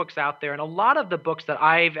ton of books out there, and a lot of the books that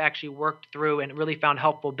I've actually worked through and really found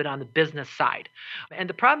helpful have been on the business side. And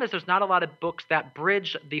the problem is there's not a lot of books that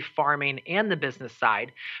bridge the farming and the business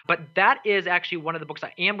side, but that is actually one of the books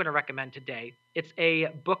I am going to recommend today. It's a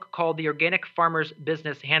book called The Organic Farmer's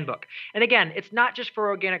Business Handbook. And again, it's not just for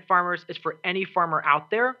organic farmers, it's for any farmer out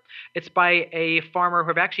there. It's by a farmer who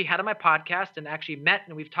I've actually had on my podcast and actually met,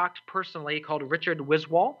 and we've talked personally, called Richard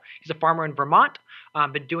Wiswall. He's a farmer in Vermont.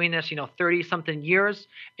 Been doing this, 30 something years.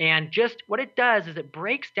 And just what it does is it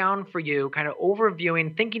breaks down for you, kind of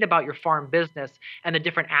overviewing, thinking about your farm business and the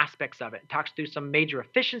different aspects of it. It talks through some major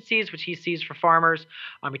efficiencies, which he sees for farmers.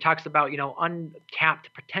 He talks about,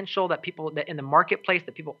 untapped potential that in the marketplace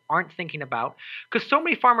that people aren't thinking about. Because so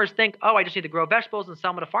many farmers think, oh, I just need to grow vegetables and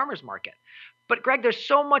sell them at a farmer's market. But Greg, there's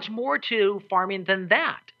so much more to farming than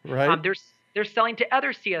that. Right. They're selling to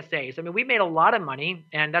other CSAs. I mean, we made a lot of money,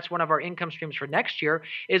 and that's one of our income streams for next year,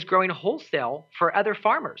 is growing wholesale for other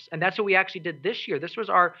farmers. And that's what we actually did this year. This was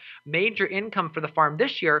our major income for the farm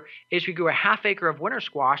this year, is we grew a half acre of winter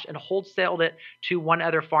squash and wholesaled it to one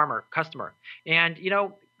other customer. And,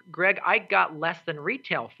 Greg, I got less than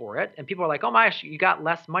retail for it. And people are like, oh my gosh, you got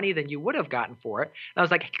less money than you would have gotten for it. And I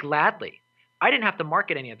was like, gladly. I didn't have to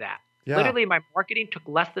market any of that. Yeah. Literally, my marketing took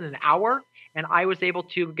less than an hour, and I was able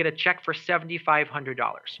to get a check for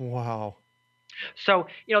 $7,500. Wow. So,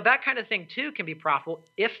 that kind of thing, too, can be profitable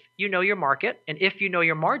if you know your market and if you know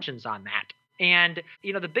your margins on that. And,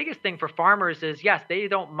 the biggest thing for farmers is, yes, they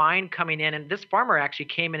don't mind coming in. And this farmer actually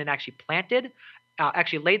came in and actually planted,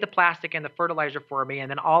 actually laid the plastic and the fertilizer for me. And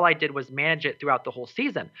then all I did was manage it throughout the whole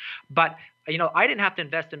season. But, I didn't have to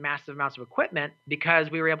invest in massive amounts of equipment because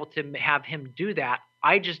we were able to have him do that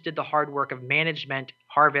I just did the hard work of management,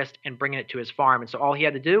 harvest, and bringing it to his farm. And so all he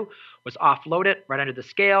had to do was offload it right under the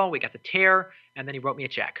scale. We got the tear, and then he wrote me a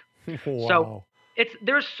check. So Wow.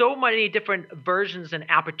 there's so many different versions and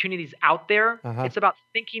opportunities out there. Uh-huh. It's about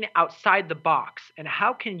thinking outside the box and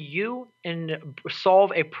how can you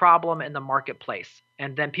solve a problem in the marketplace,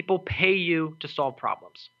 and then people pay you to solve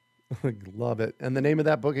problems. Love it. And the name of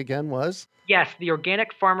that book again was? Yes, the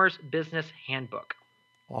Organic Farmer's Business Handbook.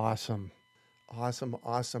 Awesome. Awesome.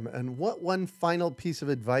 Awesome. And what one final piece of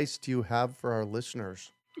advice do you have for our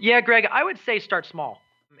listeners? Yeah, Greg, I would say start small.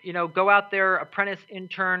 Go out there, apprentice,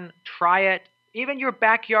 intern, try it. Even your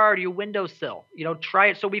backyard, your windowsill, try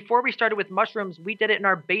it. So before we started with mushrooms, we did it in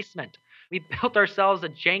our basement. We built ourselves a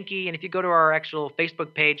janky, and if you go to our actual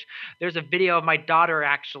Facebook page, there's a video of my daughter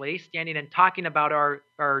actually standing and talking about our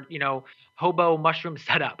hobo mushroom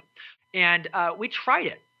setup. And we tried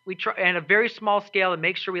it. We tried at a very small scale and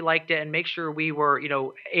make sure we liked it and make sure we were,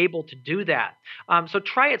 able to do that. So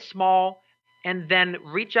try it small and then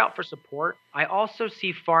reach out for support. I also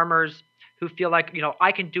see farmers who feel like,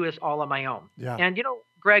 I can do this all on my own. Yeah. And,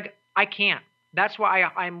 Greg, I can't. That's why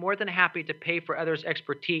I'm more than happy to pay for others'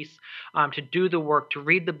 expertise, to do the work, to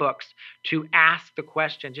read the books, to ask the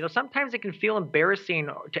questions. Sometimes it can feel embarrassing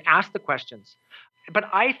to ask the questions. But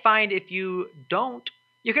I find if you don't,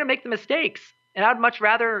 you're going to make the mistakes. And I'd much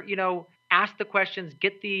rather, ask the questions,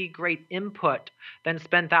 get the great input, than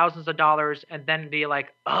spend thousands of dollars and then be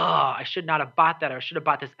like, oh, I should not have bought that. Or I should have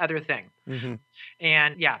bought this other thing. Mm-hmm.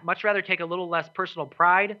 And yeah, much rather take a little less personal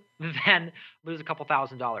pride than lose a couple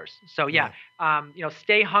 $1,000s. So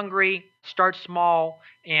stay hungry, start small,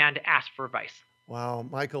 and ask for advice. Wow,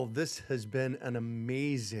 Michael, this has been an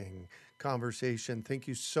amazing conversation. Thank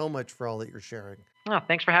you so much for all that you're sharing. Oh,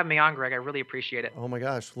 thanks for having me on, Greg. I really appreciate it. Oh my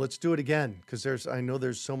gosh, let's do it again because I know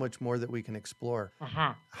there's so much more that we can explore.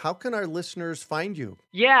 Uh-huh. How can our listeners find you?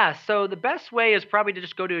 Yeah, so the best way is probably to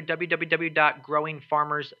just go to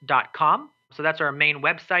www.growingfarmers.com. So that's our main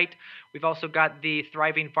website. We've also got the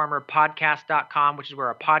thrivingfarmerpodcast.com, which is where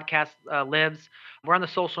our podcast lives. We're on the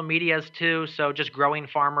social medias too, so just Growing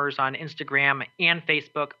Farmers on Instagram and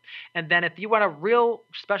Facebook. And then if you want a real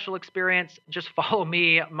special experience, just follow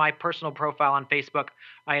me, my personal profile on Facebook.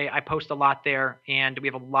 I post a lot there, and we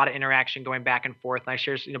have a lot of interaction going back and forth. And I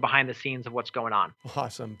share behind the scenes of what's going on.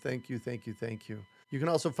 Awesome. Thank you, thank you, thank you. You can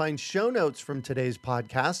also find show notes from today's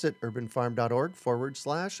podcast at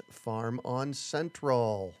urbanfarm.org/Farm on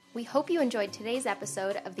Central. We hope you enjoyed today's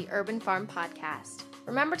episode of the Urban Farm Podcast.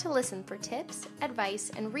 Remember to listen for tips, advice,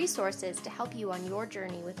 and resources to help you on your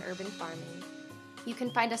journey with urban farming. You can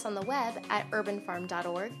find us on the web at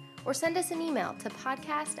urbanfarm.org or send us an email to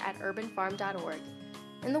podcast@urbanfarm.org.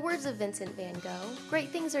 In the words of Vincent van Gogh, great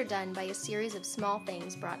things are done by a series of small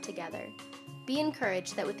things brought together. Be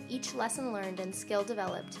encouraged that with each lesson learned and skill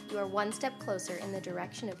developed, you are one step closer in the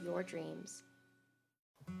direction of your dreams.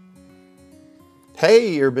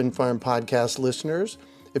 Hey, Urban Farm Podcast listeners.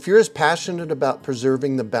 If you're as passionate about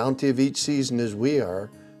preserving the bounty of each season as we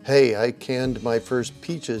are, hey, I canned my first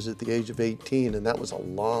peaches at the age of 18, and that was a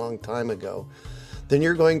long time ago, then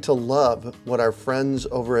you're going to love what our friends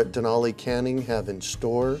over at Denali Canning have in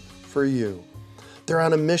store for you. They're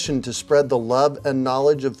on a mission to spread the love and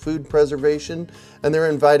knowledge of food preservation, and they're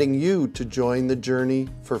inviting you to join the journey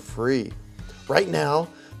for free. Right now,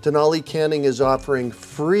 Denali Canning is offering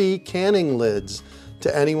free canning lids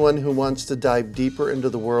to anyone who wants to dive deeper into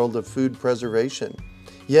the world of food preservation.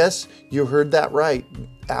 Yes, you heard that right,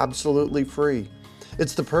 absolutely free.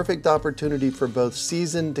 It's the perfect opportunity for both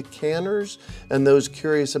seasoned canners and those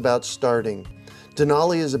curious about starting.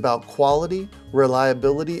 Denali is about quality,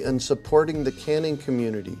 reliability, and supporting the canning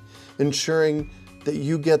community, ensuring that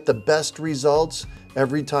you get the best results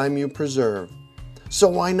every time you preserve. So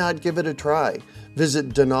why not give it a try? Visit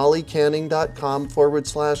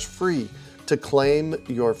denalicanning.com/free to claim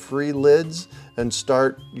your free lids and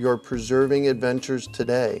start your preserving adventures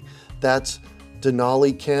today. That's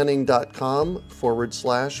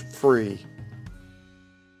denalicanning.com/free.